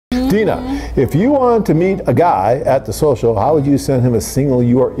Dina, if you wanted to meet a guy at the social, how would you send him a signal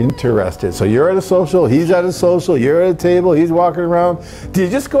you are interested? So you're at a social, he's at a social, you're at a table, he's walking around. Do you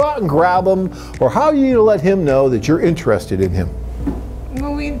just go out and grab him, or how do you let him know that you're interested in him?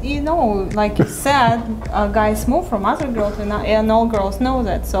 Well, you know, like you said, guys move from other girls, and all girls know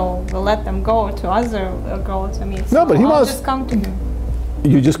that, so we'll let them go to other girls. I mean, so no, but he I'll wants. just come to him.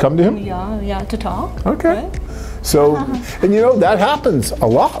 You just come to him? Yeah, to talk. Okay. Right? So, and you know, that happens a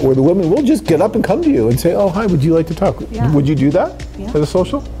lot, where the women will just get up and come to you and say, oh, hi, would you like to talk? Yeah. Would you do that Yeah. at a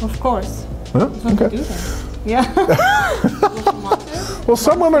social? Of course. Huh? Okay. Do that. Yeah. Well,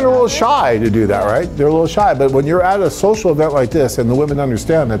 some women are a little shy to do that, right? They're a little shy, but when you're at a social event like this and the women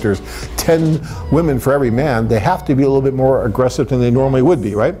understand that there's 10 women for every man, they have to be a little bit more aggressive than they normally would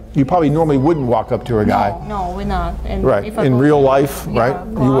be, right? You probably normally wouldn't walk up to a guy. No, we're not. And right, in real life, right?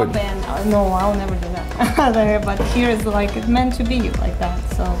 You would. No, I'll never do that. But here is like, it's meant to be like that,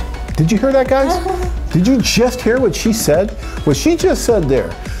 so. Did you hear that, guys? Did you just hear what she said? What she just said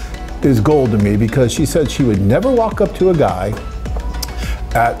there is gold to me, because she said she would never walk up to a guy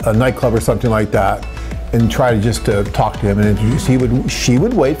at a nightclub or something like that and try to just talk to him and introduce. She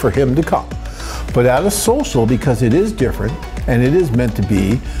would wait for him to come. But at a social, because it is different and it is meant to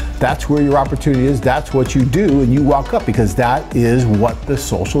be, that's where your opportunity is. That's what you do, and you walk up, because that is what the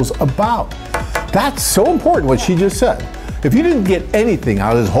social's about. That's so important, what she just said. If you didn't get anything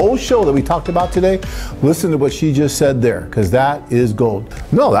out of this whole show that we talked about today, listen to what she just said there, because that is gold.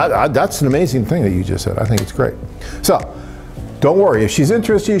 No, that's an amazing thing that you just said. I think it's great. So, don't worry, if she's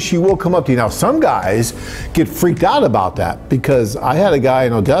interested, she will come up to you. Now, some guys get freaked out about that, because I had a guy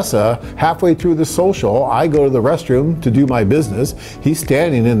in Odessa, halfway through the social, I go to the restroom to do my business. He's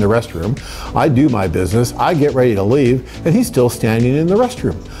standing in the restroom. I do my business. I get ready to leave, and he's still standing in the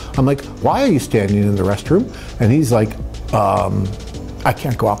restroom. I'm like, why are you standing in the restroom? And he's like, I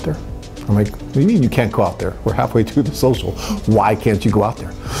can't go out there. I'm like, what do you mean you can't go out there? We're halfway through the social. Why can't you go out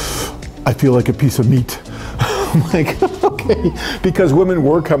there? I feel like a piece of meat. I'm like, okay, because women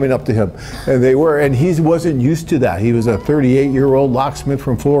were coming up to him, and he wasn't used to that. He was a 38-year-old locksmith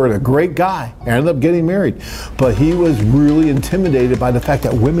from Florida, a great guy, ended up getting married, but he was really intimidated by the fact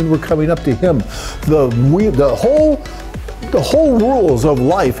that women were coming up to him. The whole rules of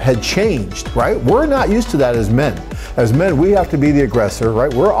life had changed, right? We're not used to that as men. As men, we have to be the aggressor,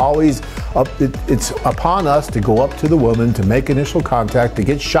 right? We're always up, it's upon us to go up to the woman, to make initial contact, to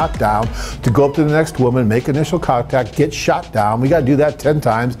get shot down, to go up to the next woman, make initial contact, get shot down. We got to do that 10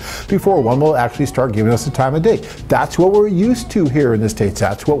 times before one will actually start giving us the time of day. That's what we're used to here in the States.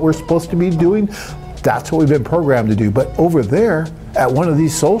 That's what we're supposed to be doing. That's what we've been programmed to do. But over there, at one of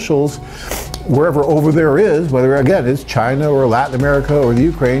these socials, wherever over there is, whether again it's China or Latin America or the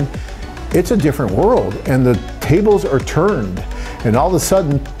Ukraine, it's a different world, and the tables are turned, and all of a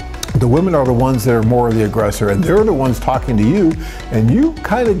sudden the women are the ones that are more of the aggressor, and they're the ones talking to you, and you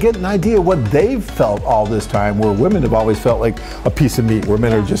kind of get an idea what they've felt all this time, where women have always felt like a piece of meat, where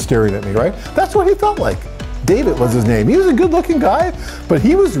men are just staring at me, right? That's what he felt like. David was his name. He was a good looking guy, but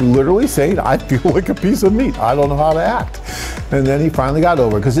he was literally saying, I feel like a piece of meat. I don't know how to act. And then he finally got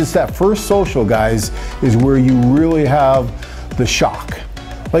over it, because it's that first social, guys, is where you really have the shock.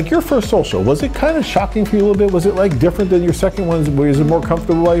 Like your first social, was it kind of shocking for you a little bit? Was it like different than your second ones? Was it more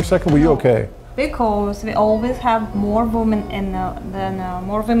comfortable by your second? Were you okay? Because we always have more women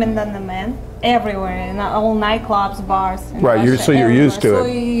than the men everywhere, in all nightclubs, bars. Right, so you're used to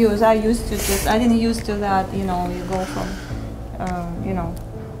it. I used to this. I didn't used to that. You know, you go from,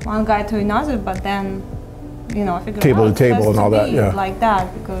 one guy to another, but then, I figured table to table and all that. Yeah. Like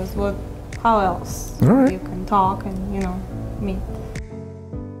that, because how else you can talk and meet.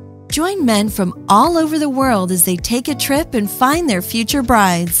 Join men from all over the world as they take a trip and find their future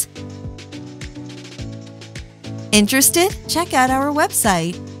brides. Interested? Check out our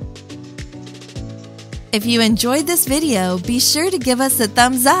website. If you enjoyed this video, be sure to give us a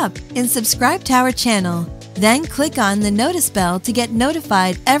thumbs up and subscribe to our channel. Then click on the notice bell to get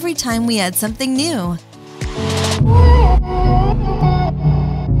notified every time we add something new.